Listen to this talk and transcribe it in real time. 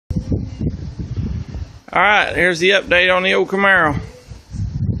Alright, here's the update on the old Camaro.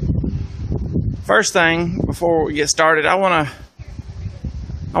 First thing, before we get started, I want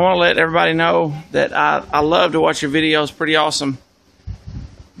to let everybody know that I love to watch your videos. Pretty awesome.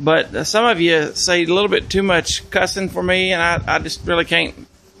 But some of you say a little bit too much cussing for me, and I just really can't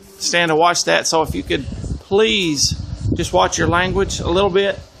stand to watch that. So if you could please just watch your language a little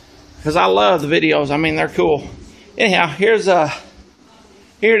bit, because I love the videos. I mean, they're cool. Anyhow, here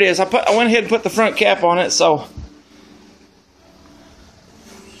it is. I went ahead and put the front cap on it so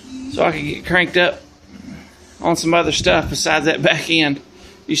I could get cranked up on some other stuff besides that back end.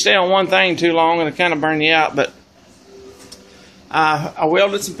 You stay on one thing too long and it kind of burn you out. But I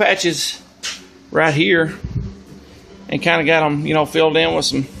welded some patches right here and kind of got them, you know, filled in with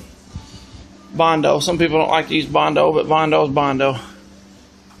some Bondo. Some people don't like to use Bondo, but Bondo's Bondo.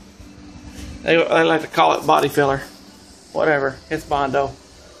 They like to call it body filler. Whatever, it's Bondo.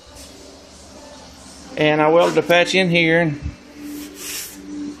 And I welded a patch in here and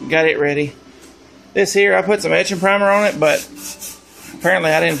got it ready. This here, I put some etching primer on it, but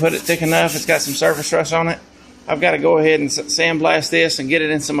apparently I didn't put it thick enough. It's got some surface rust on it. I've got to go ahead and sandblast this and get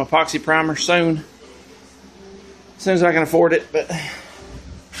it in some epoxy primer soon. As soon as I can afford it, but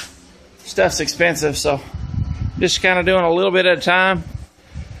stuff's expensive, so just kind of doing a little bit at a time.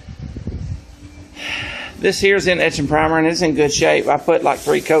 This here's in etching primer and it's in good shape. I put like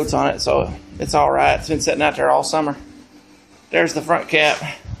 3 coats on it, so it's all right. It's been sitting out there all summer. There's the front cap.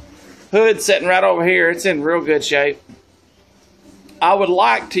 Hood sitting right over here. It's in real good shape. I would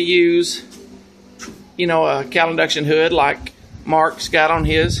like to use, you know, a cal induction hood like Mark's got on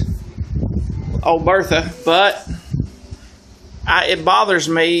his old Bertha, but it bothers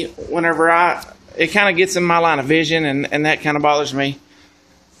me whenever it kind of gets in my line of vision, and that kind of bothers me.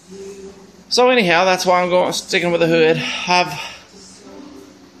 So anyhow, that's why I'm sticking with the hood.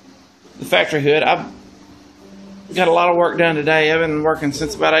 The factory hood. I've got a lot of work done today. I've been working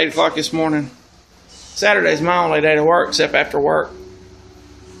since about 8 o'clock this morning. Saturday's my only day to work, except after work.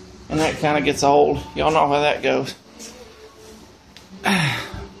 And that kind of gets old. Y'all know how that goes.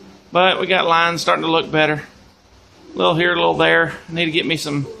 But we got lines starting to look better. A little here, a little there. I need to get me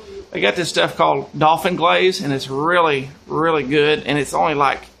some. I got this stuff called Dolphin Glaze, and it's really, really good. And it's only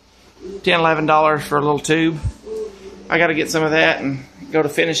like $10, $11 for a little tube. I got to get some of that and go to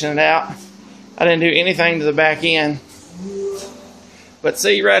finishing it out. I didn't do anything to the back end. But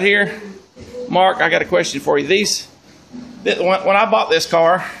see right here, Mark, I got a question for you. When I bought this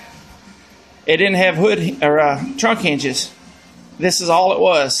car, it didn't have hood or trunk hinges. This is all it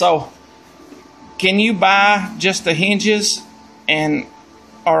was. So can you buy just the hinges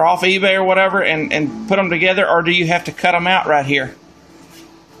or off eBay or whatever and put them together, or do you have to cut them out right here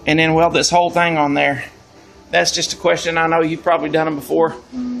and then weld this whole thing on there? That's just a question. I know you've probably done them before.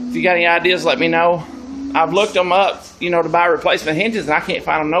 If you got any ideas, let me know. I've looked them up, you know, to buy replacement hinges, and I can't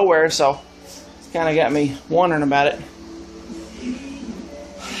find them nowhere, so it's kind of got me wondering about it.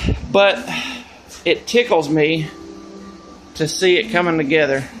 But it tickles me to see it coming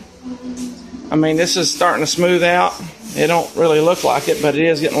together. I mean, this is starting to smooth out. It don't really look like it, but it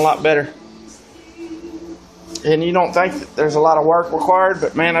is getting a lot better. And you don't think that there's a lot of work required,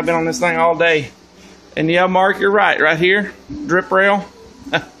 but man, I've been on this thing all day. And yeah, Mark, you're right. Right here, drip rail.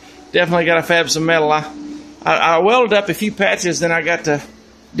 Definitely got to fab some metal. I welded up a few patches, then I got to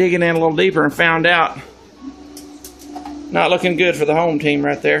digging in a little deeper and found out. Not looking good for the home team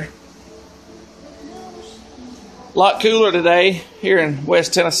right there. A lot cooler today here in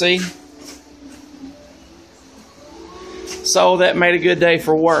West Tennessee. So that made a good day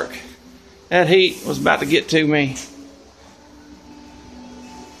for work. That heat was about to get to me.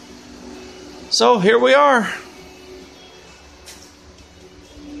 So here we are.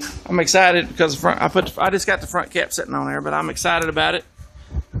 I'm excited because I just got the front cap sitting on there, but I'm excited about it.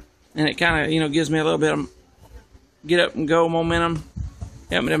 And it kind of, you know, gives me a little bit of get up and go momentum,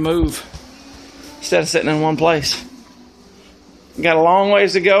 help me to move instead of sitting in one place. Got a long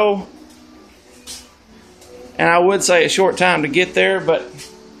ways to go, and I would say a short time to get there, but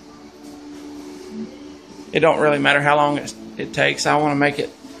it don't really matter how long it takes. I want to make it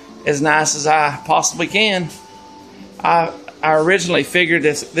as nice as I possibly can. I originally figured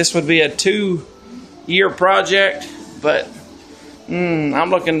this would be a 2-year project, but I'm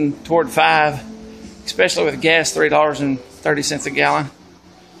looking toward 5, especially with gas $3.30 a gallon.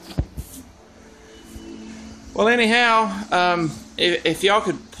 Well, anyhow, if y'all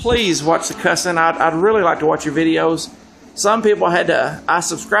could please watch the cussing, I'd really like to watch your videos. Some people I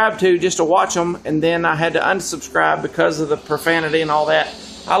subscribed to just to watch them, and then I had to unsubscribe because of the profanity and all that.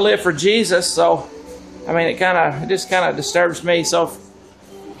 I live for Jesus, so I mean, it just kind of disturbs me. So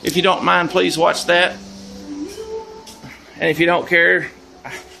If you don't mind, please watch that. And if you don't care,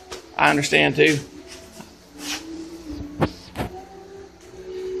 I understand too.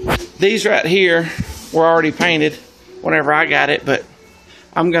 These right here were already painted whenever I got it, but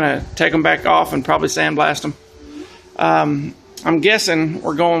I'm gonna take them back off and probably sandblast them. I'm guessing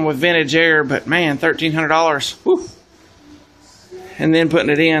we're going with vintage air, but man, $1,300. Whew. And then putting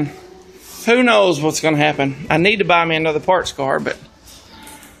it in. Who knows what's gonna happen? I need to buy me another parts car, but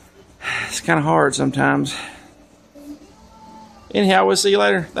it's kind of hard sometimes. Anyhow, we'll see you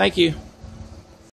later. Thank you.